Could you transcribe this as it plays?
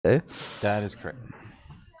That is correct.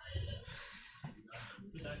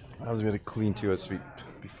 That was really clean 2-0 sweep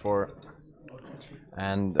before.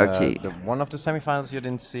 And Okay. one of the semifinals you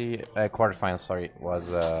didn't see, quarterfinals, sorry, was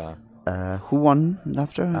Who won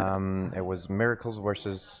after? it was Miracles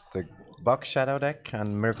versus the Buck Shadow deck,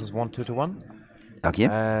 and Miracles won 2-1. Okay.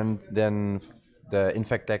 And then the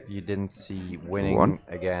Infect deck you didn't see winning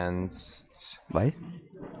against, Why?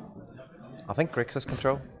 I think Grixis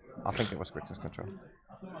Control. I think it was Grixis Control.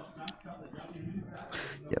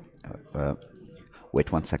 Yep.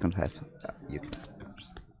 Wait 1 second, have you can.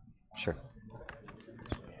 Sure.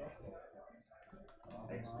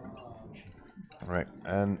 Right,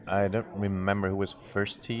 and I don't remember who was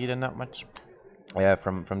first seed in that much. Yeah,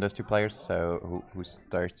 from those two players. So who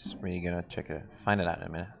starts? We're gonna find it out in a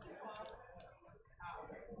minute.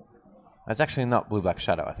 It's actually not Blue Black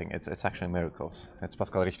Shadow. I think it's actually Miracles. It's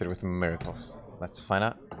Pascal Richter with Miracles. Let's find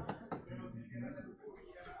out.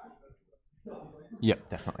 Yep,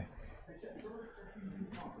 definitely.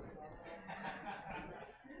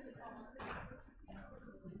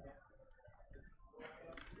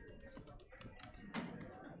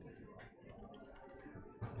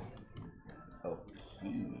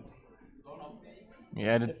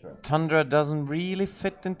 Yeah, the Tundra doesn't really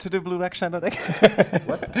fit into the Blue Black Shadow deck.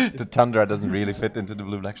 What? The Tundra doesn't really fit into the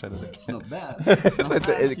Blue Black Shadow deck. It's not bad. It's not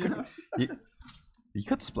bad, You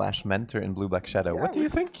could splash Mentor in Blue Black Shadow. What do you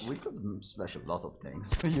think? We could splash a lot of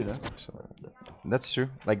things, you know. That's true.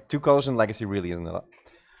 Like 2 colors in Legacy really isn't a lot.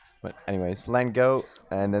 But anyways, land go,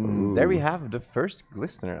 and then there we have the first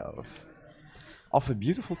Glistener of a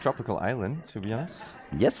beautiful tropical island, to be honest.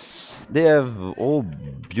 Yes, they have all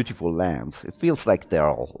beautiful lands. It feels like they're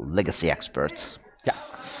all legacy experts. Yeah.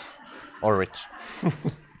 Or rich.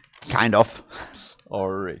 Kind of.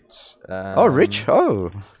 Or rich. Oh, rich?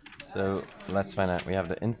 Oh. So let's find out. We have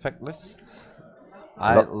the Infect list.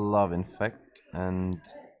 I love Infect, and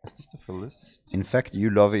is this the full list? Infect, you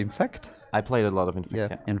love Infect? I played a lot of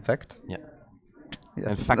Infect. Yeah, Infect? Yeah. Yeah.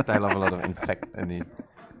 In fact, I love a lot of Infect. Indeed.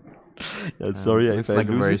 Yeah, sorry, looks like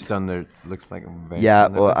a very standard. Looks like a very yeah,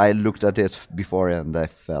 standard well, list. I looked at it before and I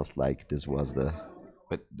felt like this was the...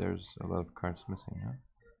 But there's a lot of cards missing, huh?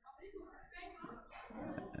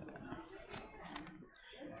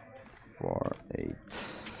 4, 8...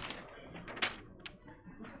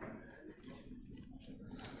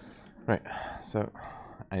 Right, so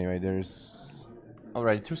anyway, there's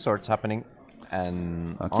already 2 swords happening,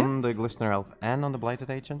 and on the Glistener Elf and on the Blighted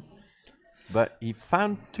Agent. But he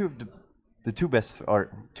found two of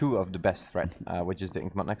the best threat, which is the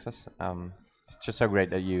Inkmot Nexus. It's just so great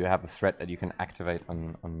that you have a threat that you can activate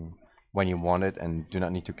on when you want it, and do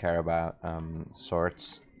not need to care about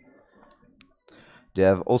swords. Do you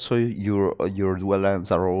have also your dual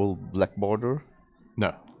lands are all black border?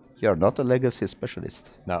 No. You're not a legacy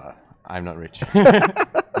specialist. No, I'm not rich.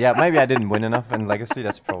 Yeah, maybe I didn't win enough in Legacy,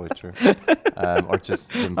 that's probably true. Or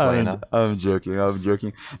just didn't play enough. I'm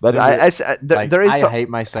joking. But there is... I hate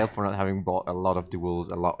myself for not having bought a lot of duels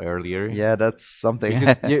a lot earlier. Yeah, that's something.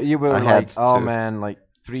 Because you were I like, oh to. man, like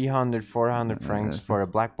 300, 400 francs for a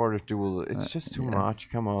black border duel. It's just too much,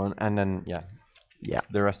 come on. And then, yeah,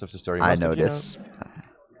 the rest of the story. I know this.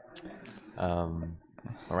 All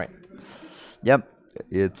right. Yep,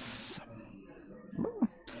 it's...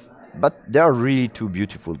 But they are really 2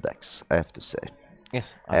 beautiful decks, I have to say.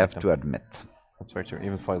 Yes, I have to admit. That's very true.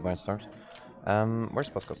 Even foiled by stars. Where's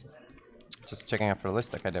Pascal? Just checking out for the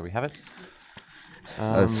list. Okay, there we have it.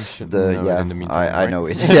 I know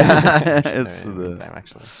it. Right? Yeah, it's the time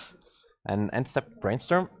actually. And end step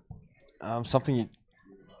brainstorm. Something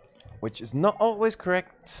which is not always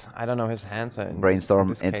correct. I don't know his hands.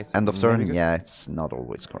 brainstorm end of turn. Really yeah, it's not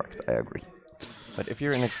always correct. I agree. But if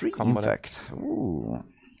you're in a combo Infect. Ooh.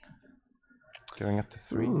 Going up to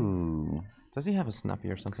 3. Ooh. Does he have a snappy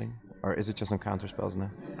or something? Or is it just on counter spells now?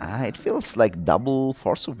 It feels like double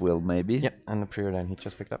Force of Will, maybe. Yeah, and the Preordain he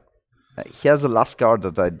just picked up. He has a last card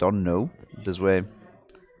that I don't know. This way.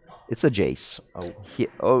 It's a Jace.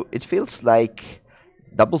 It feels like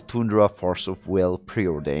double Tundra, Force of Will,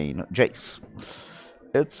 Preordain, Jace.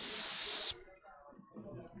 It's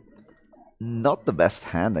not the best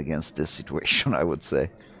hand against this situation, I would say.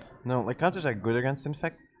 No, like counters are good against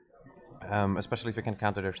Infect. Especially if you can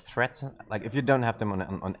counter their threats. Like if you don't have them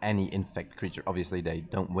on any Infect creature, obviously they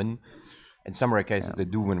don't win. In some rare cases they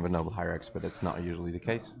do win with Noble Hierarchs, but it's not usually the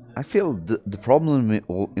case. I feel the problem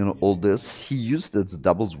in all this, he used the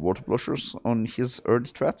doubles water blushers on his early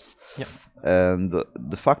threats. Yeah. And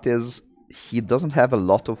the fact is, he doesn't have a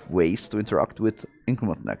lot of ways to interact with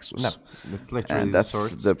Inclement Nexus. No, it's literally and that's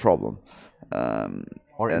the problem.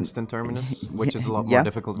 Or instant terminus, which is a lot more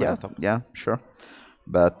difficult than the top. Yeah, sure.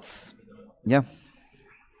 But yeah,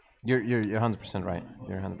 You're 100% right.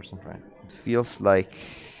 You're 100% right. it feels like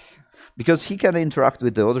because he can interact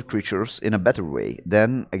with the other creatures in a better way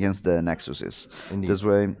than against the Nexuses. Indeed. This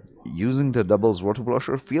way, using the double Water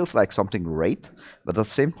Blusher feels like something great, but at the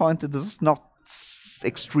same point, it is not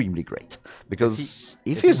extremely great because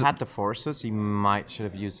if he had the forces, he might should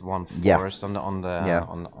have used one force on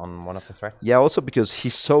one of the threats. Yeah, also because he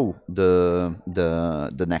saw the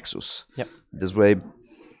Nexus. Yep. This way,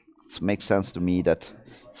 it makes sense to me that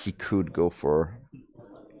he could go for.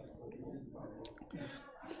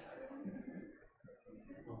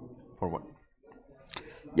 For what?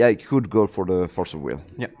 Yeah, he could go for the Force of Will.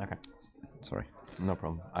 Yeah. Okay. Sorry. No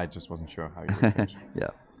problem. I just wasn't sure how you would finish. Yeah,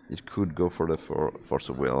 it could go for the Force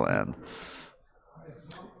of Will, and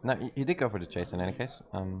no, he did go for the chase in any case,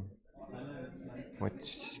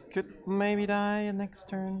 which could maybe die next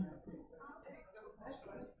turn.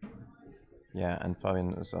 Yeah, and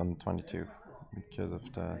Fabian is on 22 because of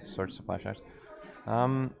the sword supply shards.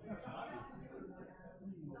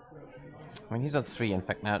 I mean, he's on 3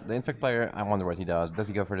 Infect now. The Infect player, I wonder what he does. Does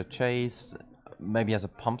he go for the chase? Maybe as a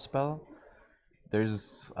pump spell?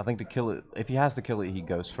 There's, I think, to kill it. If he has to kill it, he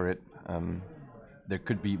goes for it. There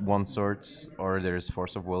could be 1 swords, or there's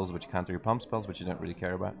Force of Wills, which counter your pump spells, which you don't really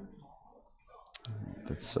care about.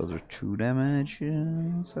 That's other 2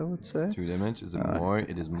 damages, I would say. It's 2 damage. Is it more?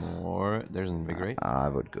 It is more. There's Invigorate. I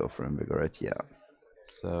would go for Invigorate, yeah.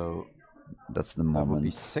 So that's the that moment. would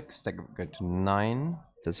be 6. That could go to 9.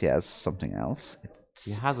 Does he have something else?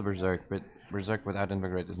 He has a Berserk, but Berserk without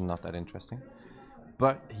Invigorate is not that interesting.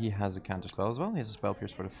 But he has a counter spell as well. He has a Spell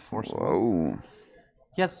Pierce for the Force. Whoa.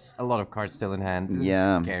 He has a lot of cards still in hand. This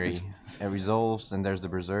is scary. It resolves, and there's the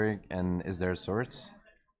Berserk, and is there swords?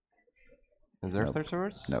 Is there 3rd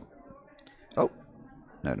swords? No. Oh.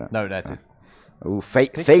 No. No, that's it. Oh,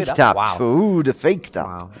 fake tap. Wow. Ooh, the fake tap.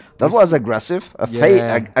 Wow. That was aggressive.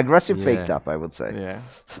 Aggressive fake tap, I would say. Yeah.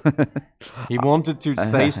 He wanted to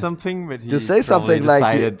say something, but he to say something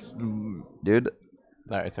decided, like, dude.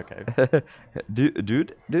 No, it's okay.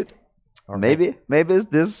 dude. Or maybe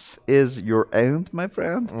this is your end, my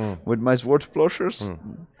friend, with my sword flushers.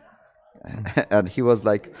 And he was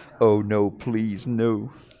like, "Oh no, please,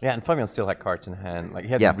 no." Yeah, and Fabian still had cards in hand. Like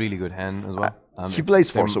he had a really good hand as well. He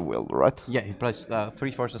plays Force of Will, right? Yeah, he plays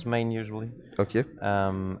 3 forces main usually. Okay.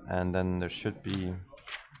 And then there should be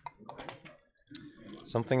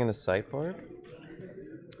something in the sideboard.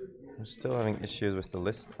 I'm still having issues with the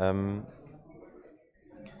list.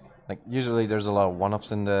 Like usually there's a lot of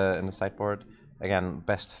one-offs in the sideboard. Again,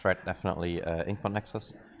 best threat definitely Inkpot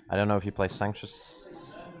Nexus. I don't know if you play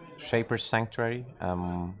Shaper's Sanctuary,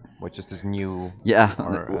 which is this new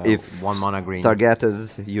if 1 mana green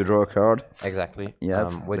targeted, you draw a card. Exactly. Yeah,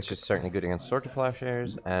 which is certainly good against Sword to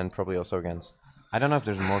Plowshares and probably also against. I don't know if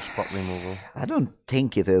there's more spot removal. I don't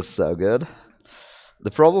think it is so good.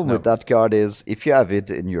 The problem with that card is if you have it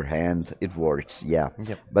in your hand, it works,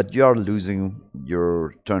 but you are losing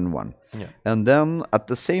your turn 1. Yeah. And then at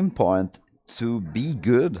the same point, to be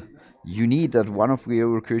good, you need that one of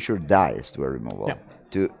your creature dies to a removal.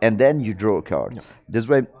 Yeah. And then you draw a card. Yeah. This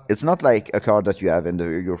way, it's not like a card that you have in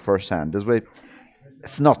your first hand. This way,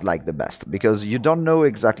 it's not like the best because you don't know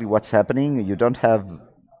exactly what's happening. You don't have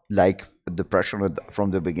like the pressure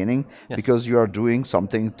from the beginning because you are doing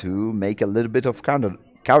something to make a little bit of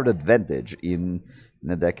card advantage in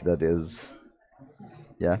a deck that is,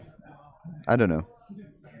 I don't know.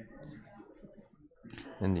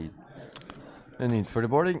 Indeed. For the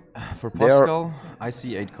boarding, for Pascal, I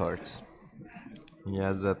see 8 cards. He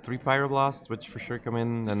has 3 Pyroblasts, which for sure come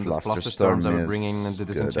in, and the Flusterstorms that we're bringing, and the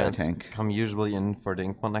Disenchants come usually in for the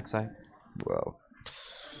Inkpot Nexus. Well.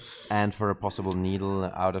 And for a possible Needle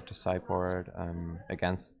out of the sideboard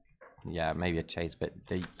against, maybe a Chase, but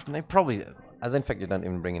they probably, as Infect, you don't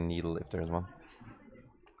even bring a Needle if there is one.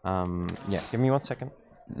 Give me 1 second.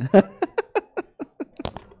 I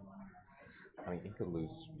mean, he could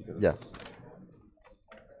lose because of this.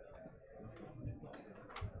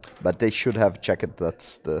 But they should have checked,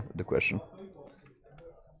 that's the question.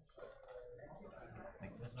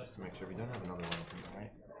 Just to make sure we don't have another one,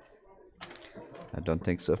 right? I don't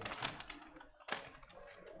think so.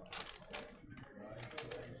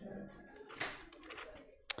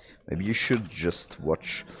 Maybe you should just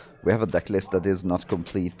watch. We have a deck list that is not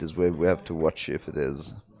complete. This way we have to watch if it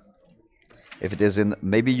is. If it is in,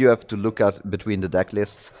 maybe you have to look at between the deck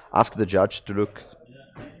lists. Ask the judge to look.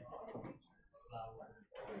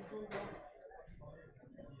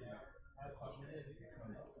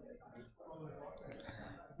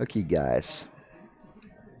 Okay, guys.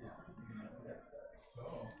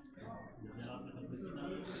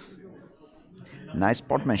 Nice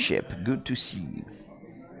sportsmanship. Good to see.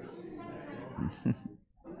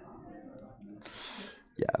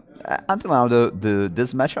 Yeah, until now,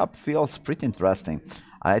 this matchup feels pretty interesting.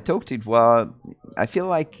 I thought it was. I feel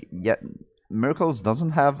like Miracles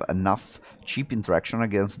doesn't have enough cheap interaction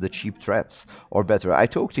against the cheap threats, or better, I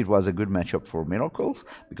thought it was a good matchup for Miracles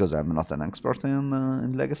because I'm not an expert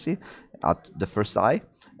in Legacy at the first eye,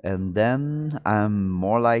 and then I'm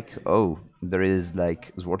more like, oh, there is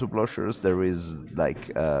like Zwarte Blushers, there is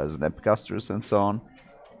like Snapcasters and so on.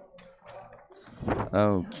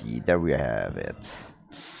 Okay, there we have it.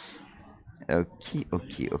 Okay.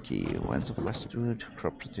 Winds of Westwood,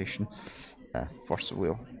 crop rotation, force of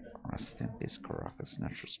will, rest in peace, Caracas,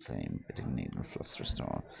 Nature's Flame, Bidding Needle, Fluster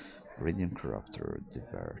Storm, Radiant Corruptor,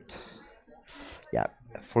 Divert. Yeah,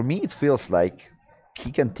 for me it feels like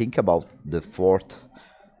he can think about the fourth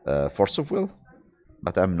force of will,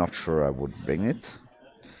 but I'm not sure I would bring it.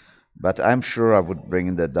 But I'm sure I would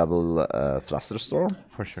bring the double Fluster Storm.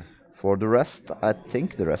 For sure. For the rest, I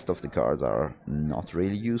think the rest of the cards are not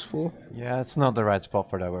really useful. Yeah, it's not the right spot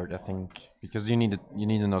for that word, I think, because you need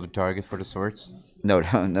another target for the swords. No.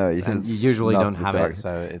 You usually don't have it,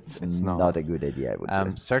 so it's not a good idea. I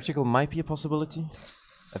would say. Surgical might be a possibility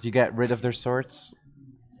if you get rid of their swords.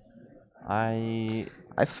 I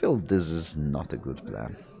feel this is not a good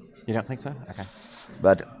plan. You don't think so? Okay.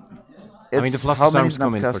 But it's, I mean, the Fluster Storms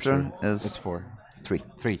come in for sure. It's 4. 3.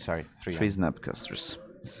 3, sorry. 3 Snapcasters.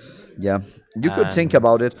 Yeah, you could think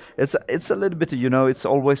about it. It's a little bit, it's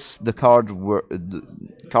always the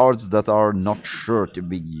cards that are not sure to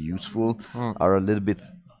be useful are a little bit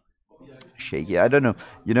shaky. I don't know.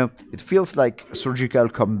 It feels like Surgical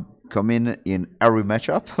come in every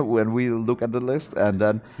matchup when we look at the list, and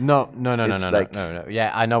then no.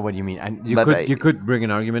 Yeah, I know what you mean. And you could bring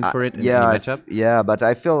an argument for it in any matchup. Yeah, but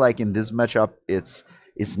I feel like in this matchup it's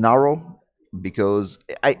narrow. Because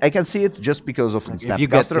I can see it just because of if you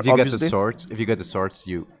get the swords,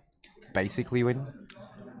 you basically win.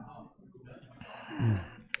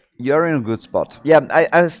 You're in a good spot. Yeah,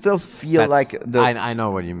 I still feel like I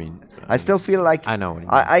know what you mean. I still feel like I know what you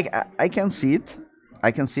mean. I can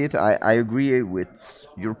see it. I agree with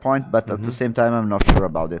your point, but at the same time, I'm not sure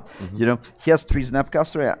about it. He has 3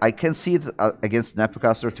 Snapcaster. I can see it against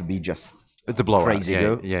Snapcaster to be just it's a blowout. Crazy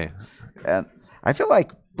go. Yeah. And I feel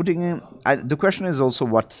like putting in. The question is also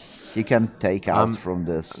what he can take out from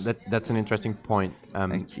this. That's an interesting point.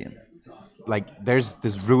 Thank you. Like, there's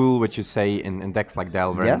this rule which you say in decks like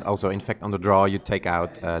Delver, and also Infect on the draw, you take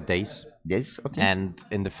out Daze. Daze, okay. And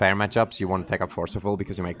in the fair matchups, you want to take out Forcible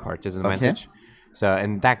because you make card disadvantage. Okay. So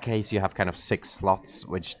in that case, you have kind of 6 slots,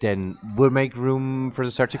 which then will make room for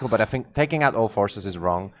the Surgical. But I think taking out all forces is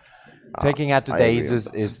wrong. Taking out the Daze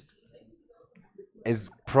is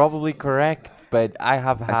probably correct, but I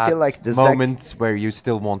have had moments where you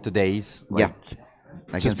still want the Daze. Like,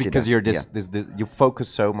 just because you're you focus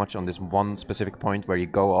so much on this one specific point where you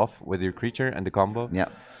go off with your creature and the combo. Yeah.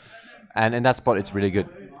 And in that spot, it's really good.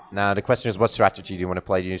 Now, the question is, what strategy do you want to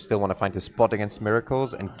play? Do you still want to find a spot against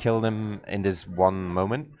Miracles and kill them in this one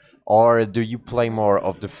moment? Or do you play more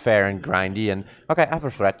of the fair and grindy and, okay, I have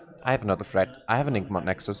a threat, I have another threat, I have an Inkmot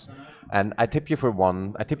Nexus, and I tip you for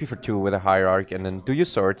 1, I tip you for 2 with a Hierarch, and then do your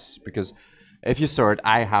swords, because if you sword,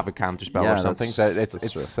 I have a counterspell or something. So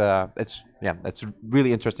it's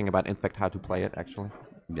really interesting about Infect how to play it, actually.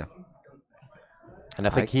 Yeah. And I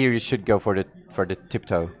think here you should go for the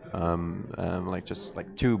tiptoe, like just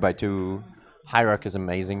like 2 by 2. Hierarch is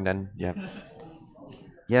amazing. Then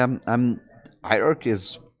Hierarch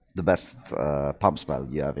is the best pump spell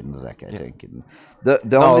you have in the deck. I think.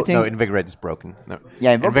 The only thing. No, Invigorate is broken. No.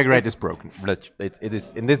 Yeah, Invigorate is broken. It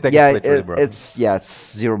is in this deck. It's literally broken.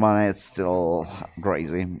 It's 0 mana. It's still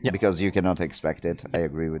crazy because you cannot expect it. I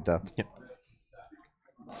agree with that. Yeah.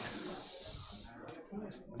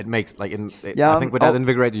 It makes like I think without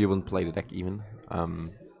Invigorate you wouldn't play the deck even.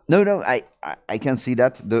 No, I can see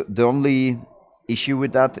that. The only issue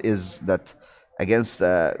with that is that against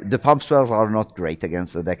the pump spells are not great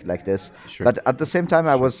against a deck like this. Sure. But at the same time,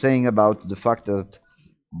 I was saying about the fact that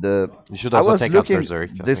you should also take out Berserk,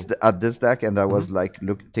 at this deck, and I was like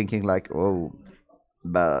thinking like, oh.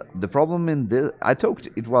 But the problem in this, I thought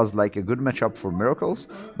it was like a good matchup for Miracles,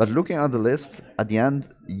 but looking at the list, at the end,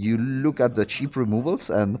 you look at the cheap removals,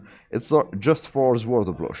 and it's just 4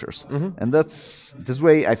 Zwarte Blushers. And that's, this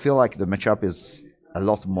way, I feel like the matchup is a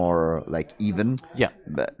lot more, like, even. Yeah,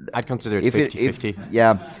 but I'd consider it 50-50.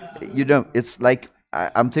 Yeah, it's like,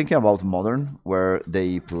 I'm thinking about Modern, where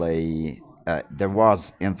they play, there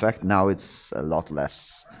was, in fact, now it's a lot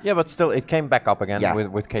less. Yeah, but still, it came back up again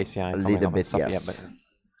with KCI. A little bit, yes.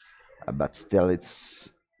 But still,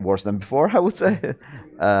 it's worse than before, I would say.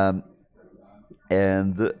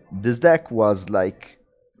 And this deck was like,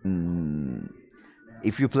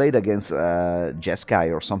 if you played against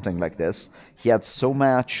Jeskai or something like this, he had so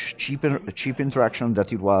much cheap interaction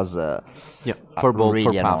that it was for both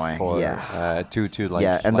really for path, annoying. For to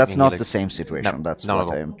like and that's not helix. the same situation. No, That's not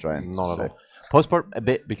what at all. I'm trying Not to at say. all. Postport a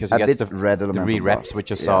bit because he A gets bit the red elemental re-reps, blast. which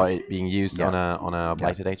you saw it being used on a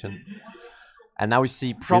blighted agent. And now we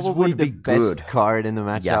see probably would the be best good. card in the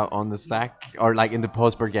matchup on the stack, or like in the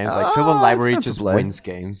postport games. Like Sylvan it's Library not to just play. wins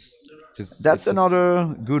games. That's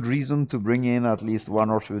another good reason to bring in at least 1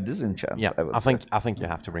 or 2 disenchant. Yeah, I think you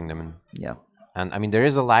have to bring them in. Yeah. And I mean, there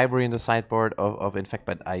is a library in the sideboard of Infect,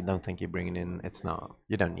 but I don't think you bring it in. It's not.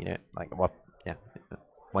 You don't need it. Like what? Yeah.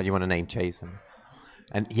 What you want to name Chase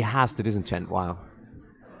and he has the disenchant. Wow.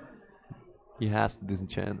 He has the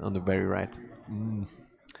disenchant on the very right.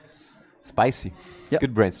 Spicy. Yep.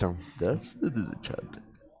 Good brainstorm. That's the disenchant.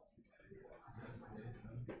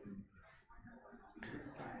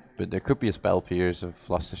 But there could be a Spell Pierce, a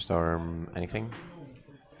Flusterstorm, anything.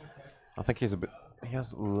 I think he's a bit. He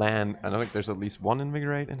has land. I don't think there's at least 1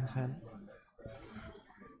 Invigorate in his hand.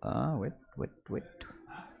 Wait.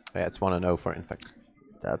 Yeah, it's 1-0 for Infect.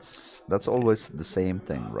 That's always the same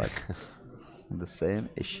thing, right? The same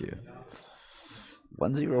issue.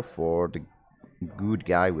 1-0 for the good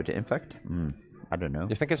guy with the Infect. I don't know.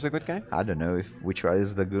 You think it's a good guy? I don't know which one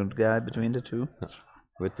is the good guy between the two.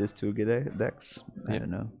 With these 2 decks, I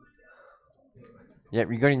don't know. Yeah,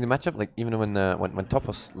 regarding the matchup, like even when top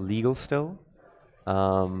was legal still,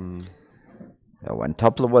 when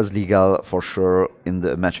Topla was legal, for sure, in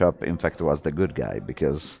the matchup, Infect was the good guy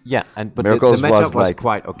because but Miracles the matchup was was like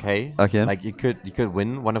quite okay. Okay. Like you could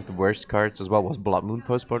win. One of the worst cards as well was Blood Moon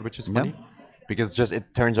postboard, which is funny because just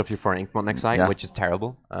it turns off your foreign Inkmont next side, which is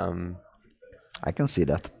terrible. I can see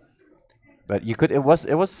that. But you could. It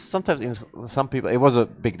was sometimes in some people. It was a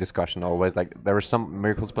big discussion always. Like there were some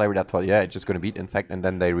Miracles players that thought, it's just going to beat Infect, and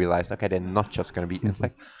then they realized, okay, they're not just going to beat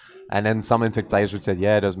Infect. And then some Infect players would say,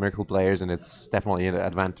 those Miracle players, and it's definitely an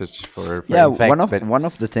advantage for Infect. One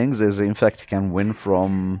of the things is Infect can win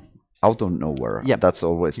from out of nowhere. Yeah, that's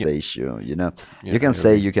always the issue. You can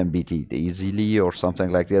say you can beat it easily or something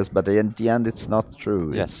like this, but in the end, it's not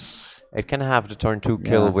true. Yes. It can have the turn 2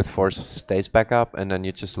 kill with Force stays back up, and then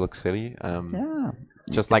you just look silly.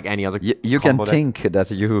 Just like any other. You can think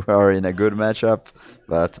that you are in a good matchup,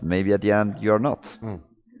 but maybe at the end you're not.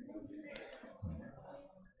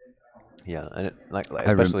 Yeah, and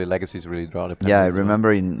especially Legacies really draw the. Yeah, I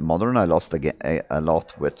remember in Modern I lost a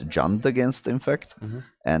lot with Junt against Infect,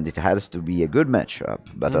 and it has to be a good matchup.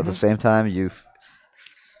 But at the same time,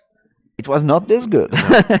 it was not this good.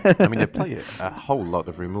 I mean, they play a whole lot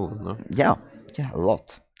of removal, no? Yeah, a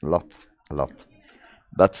lot.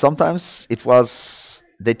 But sometimes it was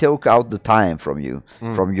they took out the time from you,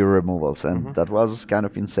 from your removals, and that was kind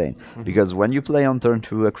of insane. Because when you play on turn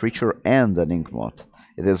 2 a creature and an Inkmoth,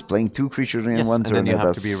 it is playing 2 creatures in one turn. And then you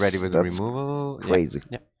have to be ready with the removal. Crazy.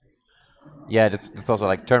 Yeah, that's also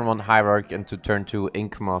like turn 1 Hierarch into turn 2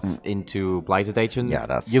 Inkmoth into Blighted Agent. Yeah,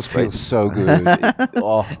 that's you feel so good. I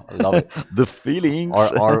love it. The feelings.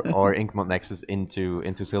 Or Inkmoth Nexus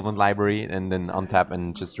into Sylvan Library and then untap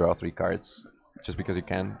and just draw 3 cards just because you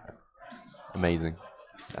can. Amazing,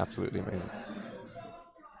 absolutely amazing.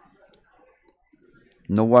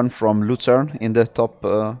 No one from Lucerne in the top.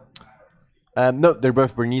 No, they're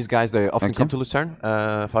both Bernese guys. They often come to Lucerne.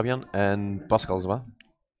 Fabian and Pascal as well.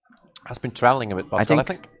 Has been traveling a bit, Pascal, I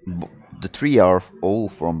think. The 3 are all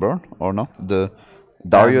from Bern, or not? The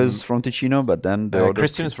Dario is from Ticino, but then the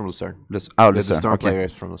Christian is from Lucerne. Lucerne. The star player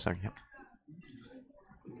is from Lucerne,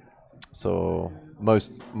 So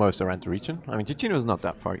most around the region. I mean, Ticino is not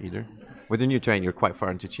that far either. With the new train, you're quite far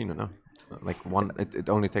in Ticino now. Like it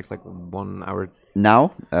only takes like 1 hour.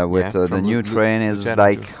 Now with the new train is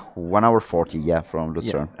like 1 hour 40, from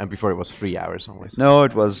Lucerne. And before it was 3 hours always. No,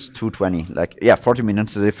 it was 2:20. Like 40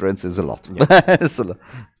 minutes difference is a lot. It's a lot.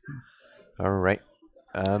 All right.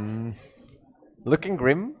 Looking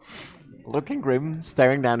grim,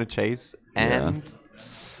 staring down a Chase and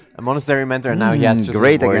a Monastery Mentor. Now he has just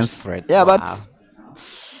great against threat. Yeah, but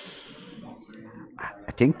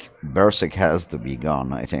I think Berserk has to be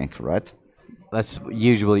gone. I think, right? That's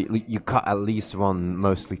usually you cut at least 1,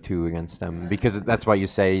 mostly 2 against them because that's why you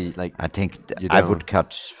say like. I think I would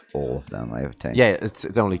cut all of them. I think. Yeah,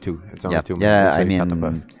 it's only 2. It's only 2. Yeah, I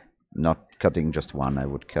mean, not cutting just 1. I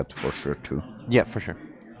would cut for sure 2. Yeah, for sure.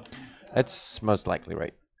 That's most likely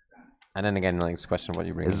right. And then again, like, it's a question what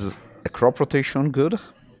you bring. Is a crop rotation good?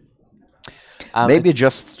 Maybe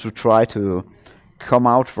just to try to come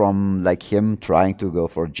out from like him trying to go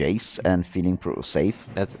for Jace and feeling safe.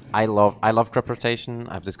 I love crop rotation.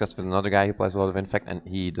 I've discussed with another guy who plays a lot of Infect, and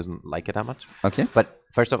he doesn't like it that much. Okay. But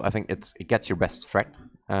first off, I think it gets your best threat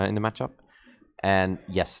in the matchup. And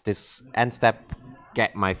yes, this end step,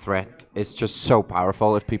 get my threat, is just so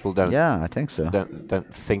powerful if people don't. Yeah, I think so.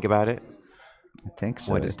 Don't think about it. I think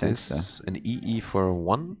so. What is this? An EE for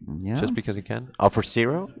 1? Yeah. Just because you can? Oh, for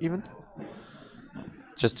 0 even?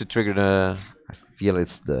 Just to trigger the... I feel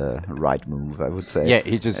it's the right move, I would say. Yeah,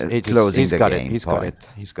 he's got it.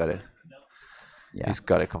 He's got it. Yeah. He's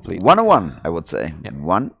got it completely. 101, I would say. Yeah.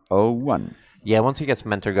 101. Yeah, once he gets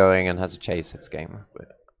Mentor going and has a chase, it's game. But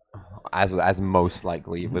as most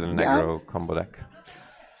likely with an aggro combo deck.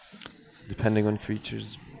 Depending on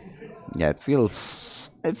creatures. Yeah, it feels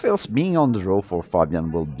being on the row for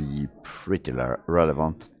Fabian will be pretty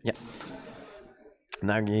relevant. Yeah.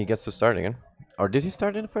 Now he gets to start again. Or did he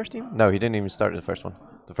start in the first team? No, he didn't even start in the first one.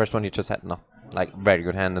 The first one he just had very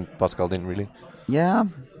good hand, and Pascal didn't really. Yeah.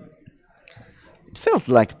 It felt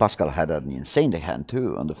like Pascal had an insane hand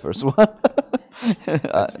too on the first one.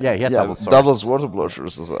 Yeah, he had double sword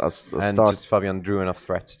blushers as and start. just Fabian drew enough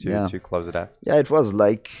threats to close it out. Yeah, it was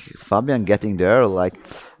like Fabian getting there. Like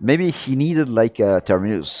maybe he needed like a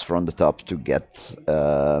terminus from the top to get.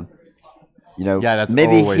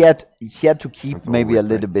 Maybe he had to keep maybe a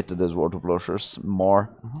little bit of those water blushers more.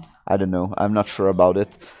 I don't know. I'm not sure about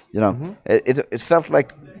it. It felt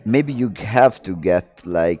like maybe you have to get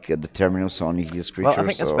like the terminus on his creatures. Well, I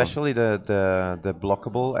think especially the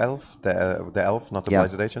blockable elf, the elf, not the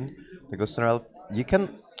blighted agent, the Glistener elf. You can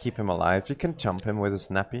keep him alive. You can jump him with a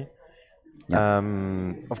snappy. Yeah.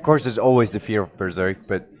 Of course, there's always the fear of berserk,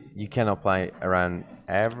 but you can apply around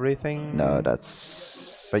everything. No, that's.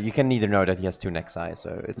 But you can neither know that he has 2 Nexi,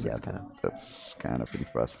 so it's that's kind of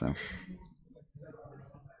interesting.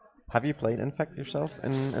 Have you played Infect yourself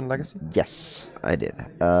in Legacy? Yes, I did.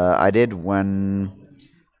 I did when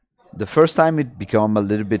the first time it became a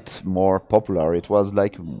little bit more popular. It was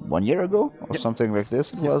like 1 year ago or something like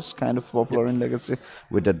this. It was kind of popular in Legacy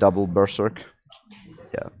with the double Berserk.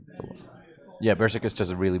 Yeah. Yeah, Berserk is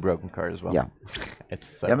just a really broken card as well. Yeah. It's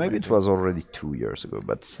so maybe it was already 2 years ago,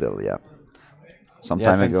 but still, yeah. Some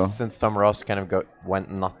time ago. Since Tom Ross kind of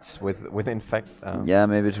went nuts with Infect. Yeah,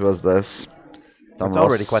 maybe it was this. It's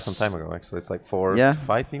already quite some time ago, actually. It's like 4,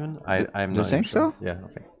 5 even. I'm not think sure. so? Yeah, I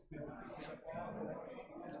think.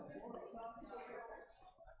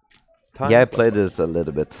 I played it a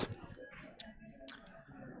little bit.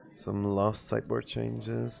 Some last sideboard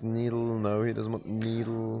changes. Needle, no, he doesn't want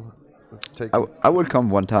Needle. Let's take I will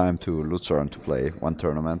come one time to Lucerne to play one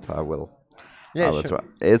tournament. I will. Yeah, sure.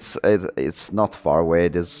 It's not far away.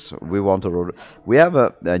 We have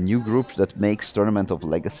a new group that makes Tournament of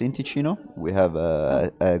Legacy in Ticino. We have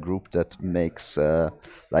a group that makes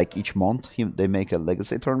like each month they make a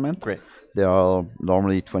Legacy tournament. Great. There are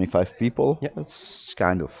normally 25 people. Yeah, it's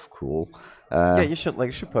kind of cool. You should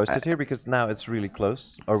post it here because now it's really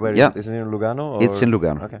close. Or where is it? Is it in Lugano? Or? It's in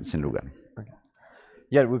Lugano. Okay. It's in Lugano. Okay.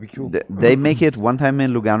 Yeah, it would be cool. They make it one time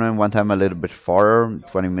in Lugano and one time a little bit farther,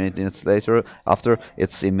 20 minutes later. After,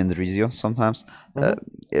 it's in Mendrisio sometimes.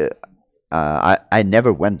 I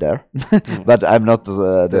never went there, but I'm not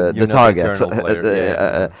the target.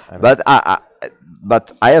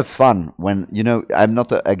 But I have fun when, I'm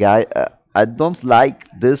not a guy, I don't like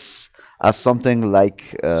this as something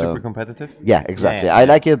like... super competitive? Yeah, exactly. I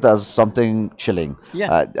like it as something chilling.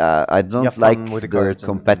 Yeah. I don't like the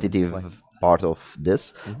competitive part of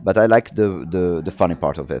this, but I like the funny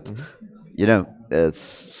part of it.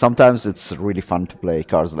 Sometimes it's really fun to play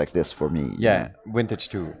cards like this for me. Yeah, vintage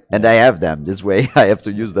too. And I have them this way. I have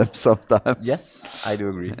to use them sometimes. Yes, I do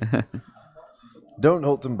agree. Don't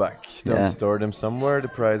hold them back. Don't store them somewhere. The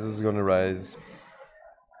price is going to rise.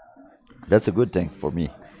 That's a good thing for me.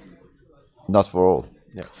 Not for all.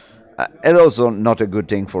 Yeah. And also not a good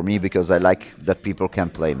thing for me because I like that people can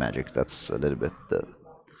play Magic. That's a little bit...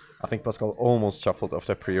 I think Pascal almost shuffled off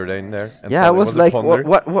the preordained there. And I was like,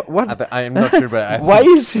 what? I'm not sure, but why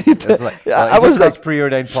is it? I was like,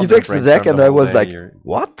 preordained. He takes the deck, and I was like,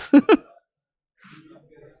 what?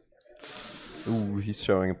 Ooh, he's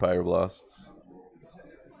showing a Pyroblast.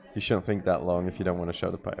 You shouldn't think that long if you don't want to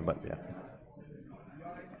show the Pyro, but yeah.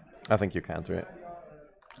 I think you counter it.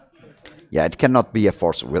 Yeah, it cannot be a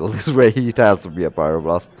Force of Will this way. It has to be a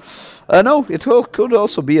Pyroblast. No, it could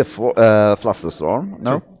also be a Flusterstorm.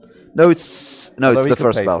 No. True. No, it's the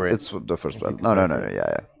first spell. It's the first spell. No.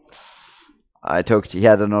 Yeah. I talked. He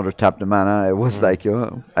had another tap the mana. I was like,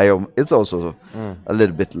 it's also a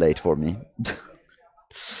little bit late for me.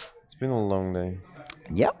 It's been a long day.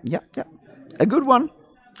 Yeah. A good one.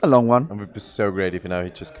 A long one. It would be so great if now he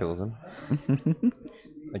just kills him.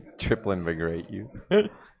 Like triple invigorate you.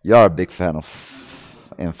 You are a big fan of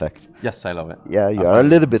Infect. Yes, I love it. Yeah, you are a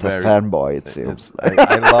little bit of fanboy, it seems.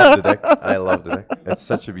 I love the deck. I love the deck. It's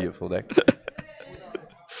such a beautiful deck.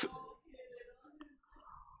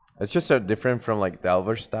 It's just so different from like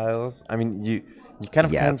Delver styles. I mean, you kind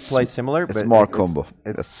of can play similar, but it's more combo.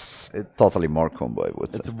 It's totally more combo, I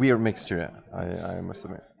would say. It's a weird mixture, I must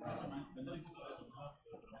admit.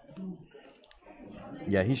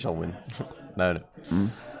 Yeah, he shall win. No.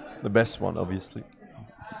 The best one, obviously.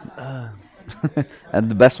 And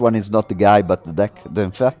the best one is not the guy, but the deck, the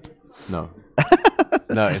Infect? No.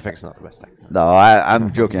 No, Infect's not the best deck. No,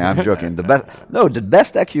 I'm joking, I'm joking. The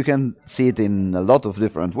best deck, you can see it in a lot of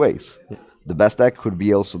different ways. Yeah. The best deck could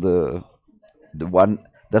be also the one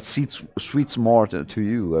that suits more to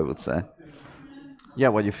you, I would say. Yeah,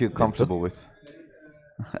 what you feel comfortable with.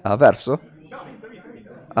 Verso?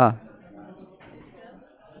 Ah.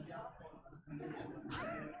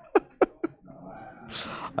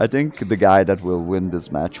 I think the guy that will win this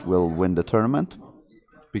match will win the tournament.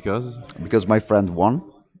 Because? Because my friend won.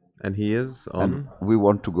 And he is on? And we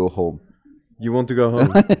want to go home. You want to go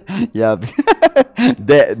home? Yeah.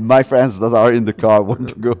 My friends that are in the car want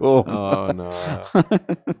to go home. Oh, no.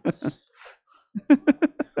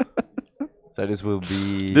 So this will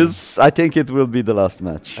be... I think it will be the last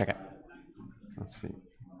match. Okay. Let's see.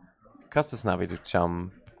 Kasta Snavi to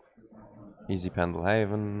Chump. Easy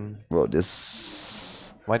Pendelhaven. Well,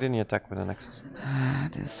 this... Why didn't you attack with an Nexus?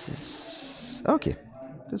 This is... Okay.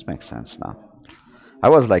 This makes sense now. I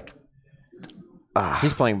was like...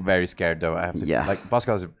 He's playing very scared though, I have to... Yeah. Like,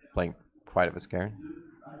 Pascal is playing quite a bit scared.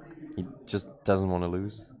 He just doesn't want to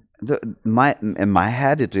lose. In my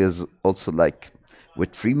head it is also like...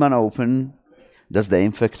 With 3 mana open, does the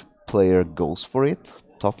Infect player goes for it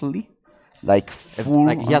totally? Like full...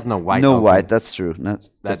 Like he has no white. No open. White, that's true.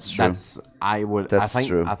 That's true. That's... That's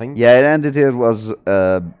true. I think... Yeah, and it was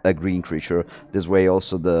a green creature. This way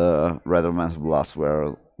also the Red Elemental Blasts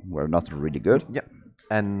were not really good. Yeah.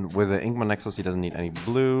 And with the Inkman Nexus, he doesn't need any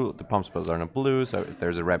blue. The pump spells are not blue, so if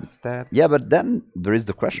there's a rabbit stat. Yeah, but then there is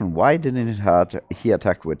the question, why didn't he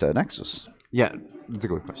attack with a Nexus? Yeah, that's a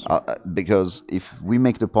good question. Because if we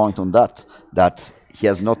make the point on that he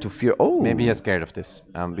has not to fear... Oh! Maybe he's scared of this.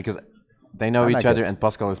 Because they know each other, and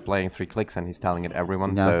Pascal is playing 3 clicks, and he's telling it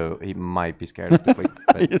everyone, so he might be scared of the click.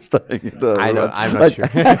 He's telling it everyone. I'm not sure.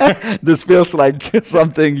 This feels like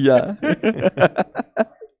something, yeah.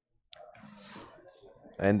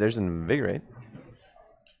 And there's an Invigorate.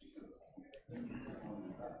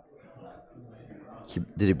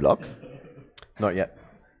 Did he block? Not yet.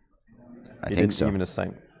 I think so. Even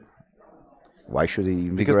assign. Why should he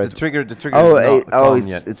invigorate? Because the trigger is not gone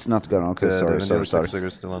yet. It's not gone. Okay, sorry. sorry. Trigger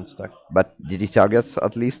is still unstuck. But did he target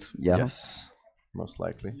at least? Yeah. Yes, most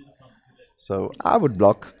likely. So I would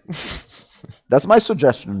block. That's my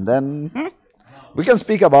suggestion. Then we can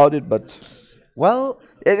speak about it, but well,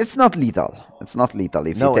 it's not lethal. It's not lethal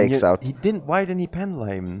if he takes out. He didn't. Why didn't he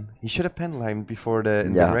Pendelheim? He should have Pendelheim before the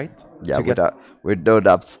invigorate. Yeah, with no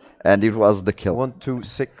dubs, and it was the kill. 1, 2,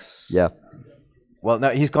 6. Yeah. Well, no,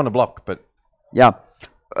 he's gonna block, but yeah,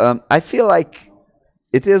 I feel like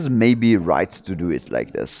it is maybe right to do it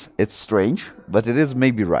like this. It's strange, but it is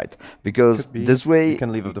maybe right because this way you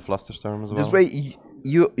can leave with the Flusterstorm as well. This way,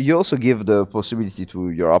 you also give the possibility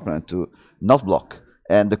to your opponent to not block.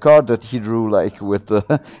 And the card that he drew, like with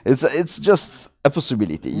the, it's just a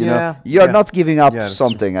possibility. You know, you are not giving up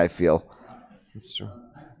something. True. I feel. It's true.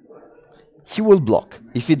 He will block.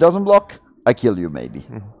 If he doesn't block, I kill you. Maybe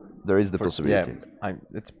there is the possibility. Yeah,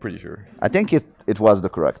 it's pretty sure. I think it was the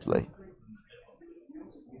correct play.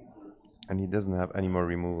 And he doesn't have any more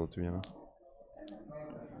removal, to be honest.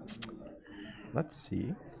 Let's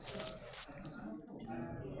see.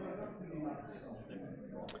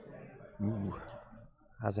 Ooh.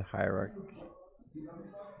 Has a hierarch.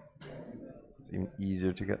 It's even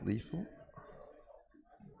easier to get lethal.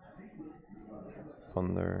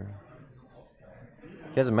 Ponder.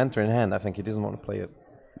 He has a mentor in hand. I think he doesn't want to play it.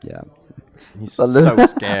 Yeah. He's so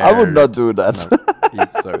scared. I would not do that. No,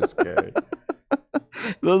 he's so scared.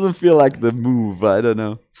 It doesn't feel like the move. I don't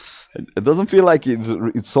know. It doesn't feel like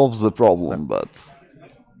it solves the problem, but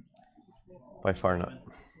by far not.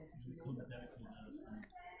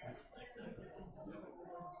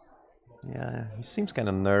 Yeah, he seems kind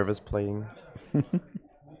of nervous playing.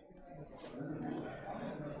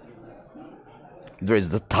 There is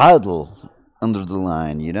the title under the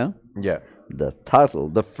line, you know? Yeah. The title,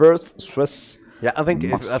 the first Swiss. Yeah, I think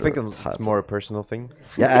it's more a personal thing.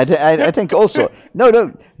 Yeah, I think also. No,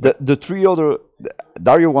 the 3 other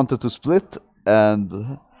Dario wanted to split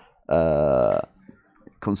and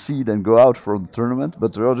concede and go out from the tournament,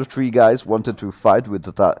 but the other 3 guys wanted to fight with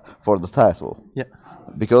for the title. Yeah.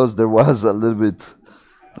 Because there was a little bit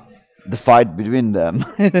the fight between them.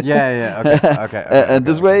 Yeah. Okay. And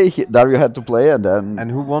this way, Dario had to play, and then.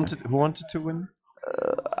 And who wanted to win?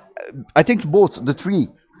 I think both the 3.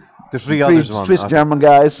 The 3 others won. Swiss German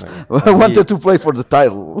guys wanted to play for the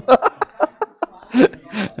title.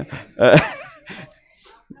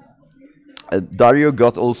 Dario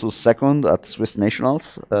got also second at Swiss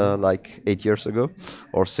Nationals like 8 years ago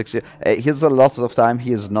or 6 years. He has a lot of time.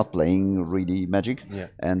 He is not playing really Magic,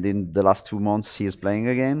 and in the last 2 months he is playing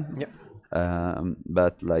again.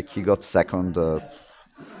 But like he got second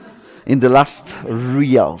in the last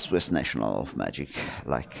real Swiss National of Magic,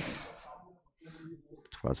 like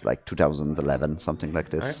it was like 2011, something like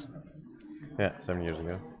this. Yeah, 7 years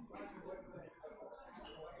ago.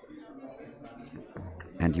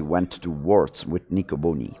 And he went to Worlds with Nico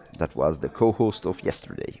Boni. That was the co-host of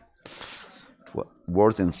yesterday.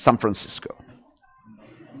 Worlds in San Francisco.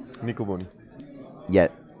 Nico Boni. Yeah,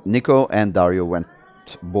 Nico and Dario went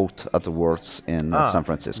both at the Worlds in San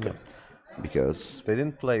Francisco. Because they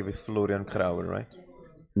didn't play with Florian Krauer, right?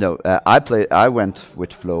 No, I went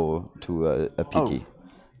with Flo to a PT.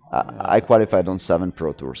 I qualified on 7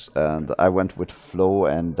 Pro Tours, and I went with Flo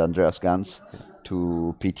and Andreas Gans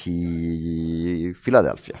to PT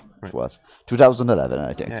Philadelphia. It was 2011,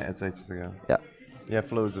 I think. Yeah, it's ages ago. Yeah. Yeah,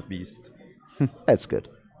 Flo is a beast. That's good.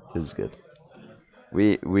 This is good.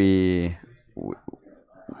 We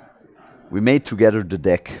made together the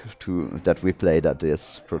deck that we played at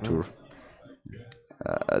this Pro Tour.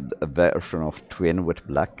 A version of Twin with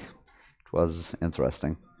black. It was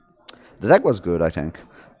interesting. The deck was good, I think,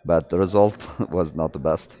 but the result was not the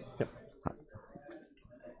best. Yep.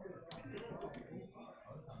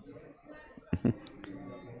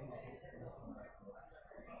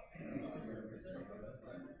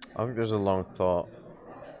 I think there's a long thought.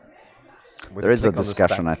 There is a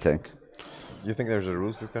discussion, I think. You think there's a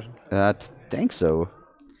rules discussion? I think so.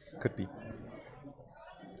 Could be.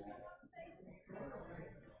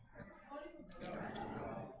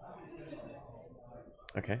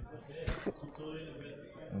 Okay.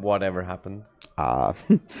 Whatever happened.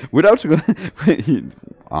 Without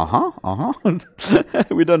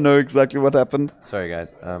we don't know exactly what happened. Sorry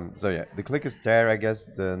guys. So yeah, the click is there, I guess.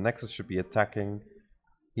 The Nexus should be attacking.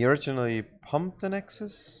 He originally pumped the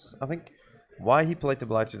Nexus, I think. Why he played the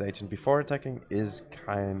Blighted Agent before attacking is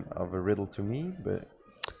kind of a riddle to me, but...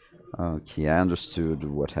 Okay, I understood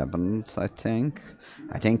what happened, I think.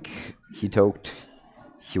 I think he thought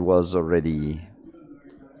he was already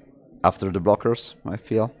after the blockers, I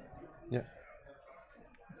feel. Yeah.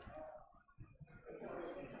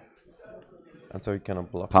 And so he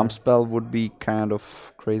cannot block. Pump spell would be kind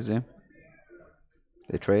of crazy.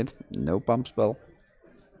 They trade? No pump spell.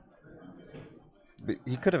 But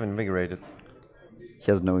he could have invigorated.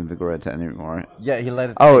 He has no invigorate anymore. Yeah, he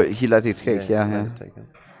let it take. He let it take, yeah.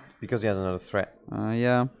 Because he has another threat.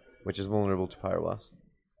 Yeah. Which is vulnerable to Pyroblast.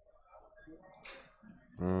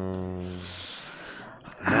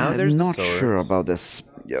 Now I'm not sure about this.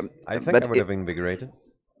 Yeah, I think I would have invigorated.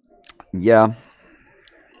 Yeah.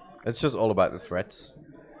 It's just all about the threats.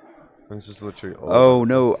 It's just literally all Oh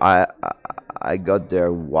no, I got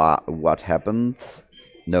there what happened.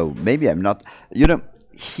 No, maybe I'm not. You know,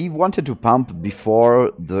 he wanted to pump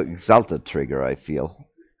before the Exalted trigger, I feel.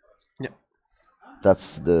 Yeah.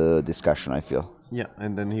 That's the discussion, I feel. Yeah,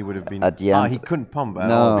 and then he would have been... At the end... he couldn't pump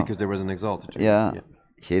at all because there was an Exalted trigger. Yeah.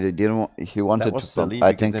 He didn't. He wanted that was to silly,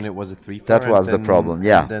 pump. I think then it was a 3/4. That was the problem.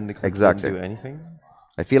 Yeah, then the exactly. Couldn't do anything.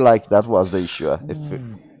 I feel like that was the issue.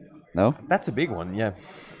 No, that's a big one. Yeah,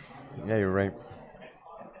 yeah, you're right.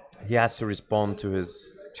 He has to respond to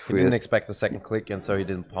his. He didn't expect a second click, and so he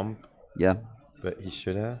didn't pump. Yeah, but he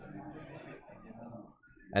should have.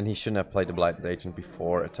 And he shouldn't have played the Blighted Agent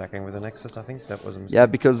before attacking with the Nexus. I think that was a mistake. Yeah,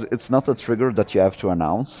 because it's not a trigger that you have to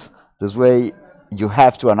announce. This way, you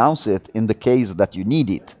have to announce it in the case that you need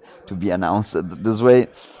it to be announced. This way...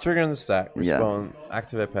 Trigger in the stack, respond,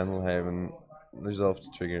 activate Pendelhaven, resolve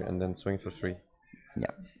the trigger, and then swing for 3.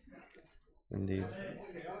 Yeah. Indeed.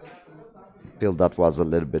 I feel that was a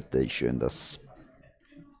little bit the issue in this.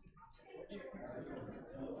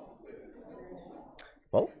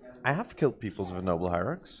 Well, I have killed people with Noble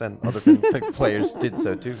Hierarchs, and other Infect players did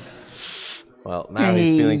so too. Well, now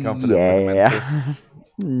he's feeling confident. Yeah.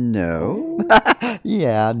 No.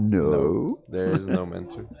 Yeah, no. There is no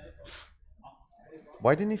mentor.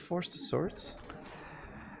 Why didn't he force the swords?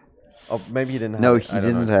 Oh, maybe he didn't have it. No, he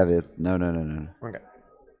didn't have it. No. Okay.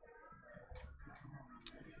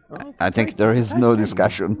 I think there is no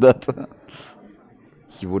discussion that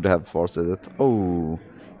he would have forced it. Oh,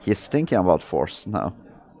 he's thinking about force now.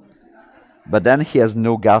 But then he has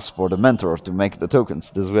no gas for the mentor to make the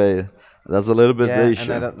tokens. This way, that's a little bit the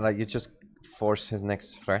issue. And I don't, like, you just force his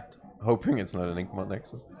next threat, hoping it's not an Inkmod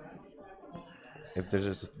Nexus. If there's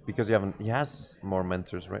just, because he has more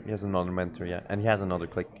mentors, right? He has another mentor, yeah, and he has another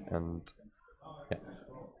click, and yeah.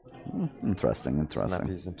 Interesting.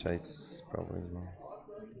 Snappies and chase probably as well.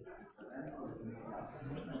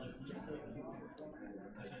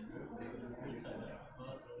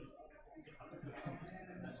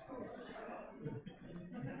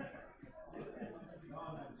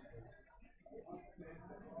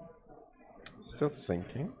 Still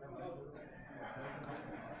thinking.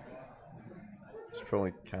 He's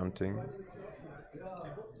probably counting.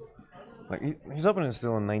 Like his opponent is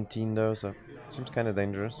still on 19 though, so it seems kind of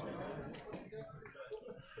dangerous.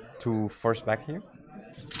 To force back here?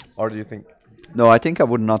 Or do you think? No, I think I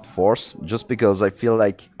would not force, just because I feel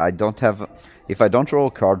like I don't have. If I don't roll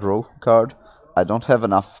a card, I don't have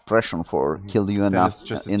enough pressure for kill you enough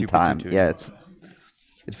in time. Yeah,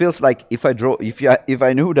 it feels like if I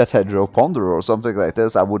knew that I draw Ponder or something like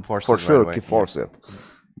this, I would for sure force it.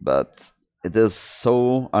 But it is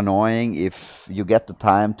so annoying if you get the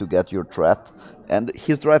time to get your threat, and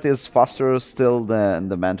his threat is faster still than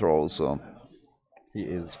the mentor also. He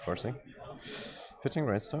is forcing. Pitching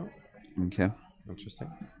Redstone. Okay. Interesting.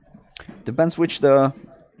 Depends what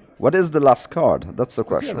is the last card? That's the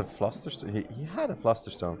question. He had a Flusterstone. He had a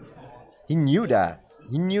Flusterstone. He knew that.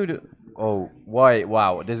 He knew that. Oh, why?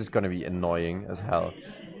 Wow, this is gonna be annoying as hell.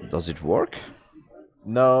 Does it work?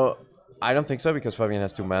 No, I don't think so, because Fabian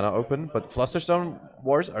has 2 mana open. But Flusterstone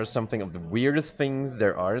wars are something of the weirdest things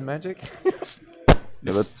there are in Magic.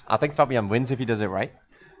 Yeah, but I think Fabian wins if he does it right.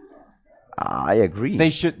 I agree. They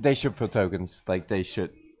should put tokens. Like they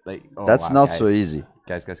should. Like that's not so easy.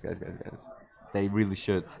 Guys. They really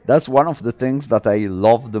should. That's one of the things that I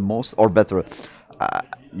love the most, or better,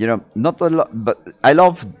 not a lot, but I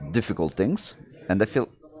love difficult things, and I feel.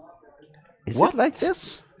 Is it like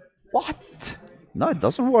this? What? No, it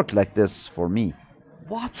doesn't work like this for me.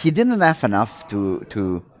 What? He didn't have enough to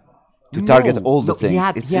target all the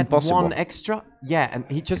things. He had one extra. Yeah, and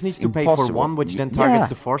he just needs to pay for one, which then targets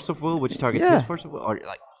the Force of Will, which targets his Force of Will, or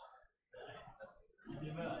like.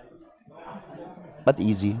 But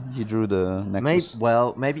easy. He drew the Nexus.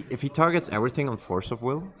 Maybe if he targets everything on Force of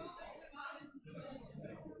Will,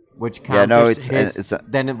 which counters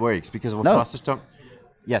then it works because of a Flusterstone.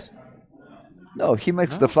 Yes. No, he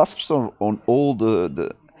makes the Flusterstone on all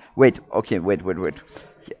the. Wait. Okay. Wait.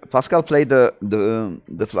 Pascal played the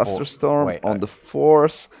Flusterstorm on the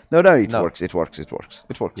Force. No, it works. It works.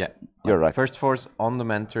 Yeah, you're right. First Force on the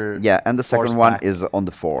Mentor. Yeah, and the second one is on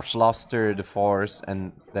the Force. Fluster the Force,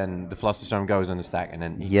 and then the Flusterstorm goes on the stack, and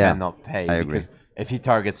then he cannot pay. I agree. If he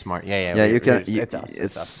targets smart, you can. It's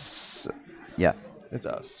us. Yeah, it's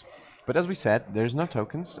us. But as we said, there's no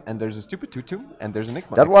tokens, and there's a stupid 2/2, and there's an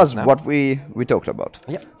Enigma. That was what we talked about.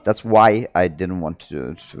 Yeah. That's why I didn't want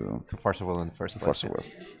to Force of Will in the first place. Force of Will.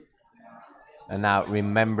 And now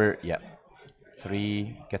remember,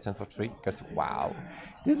 3 gets in for 3. Because wow,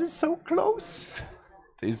 this is so close.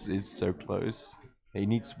 This is so close. He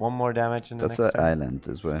needs 1 more damage in the next turn. That's an island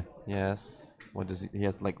as well. Yes. What does he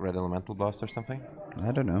has like Red Elemental Blast or something?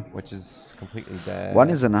 I don't know. Which is completely dead. 1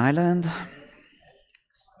 is an island.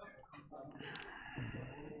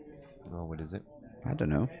 Oh, what is it? I don't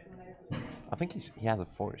know. I think he has a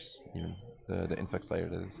Force, even. The Infect player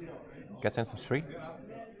that is. Gets in for 3.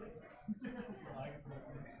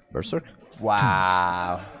 Berserk?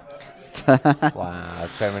 Wow. Wow,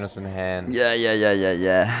 Terminus in hand.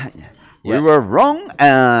 Yeah. We were wrong,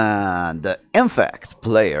 and the Infect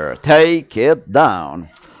player take it down.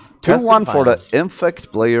 2-1 for the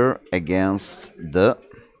Infect player against the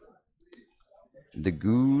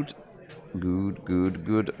good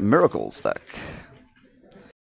Miracle stack.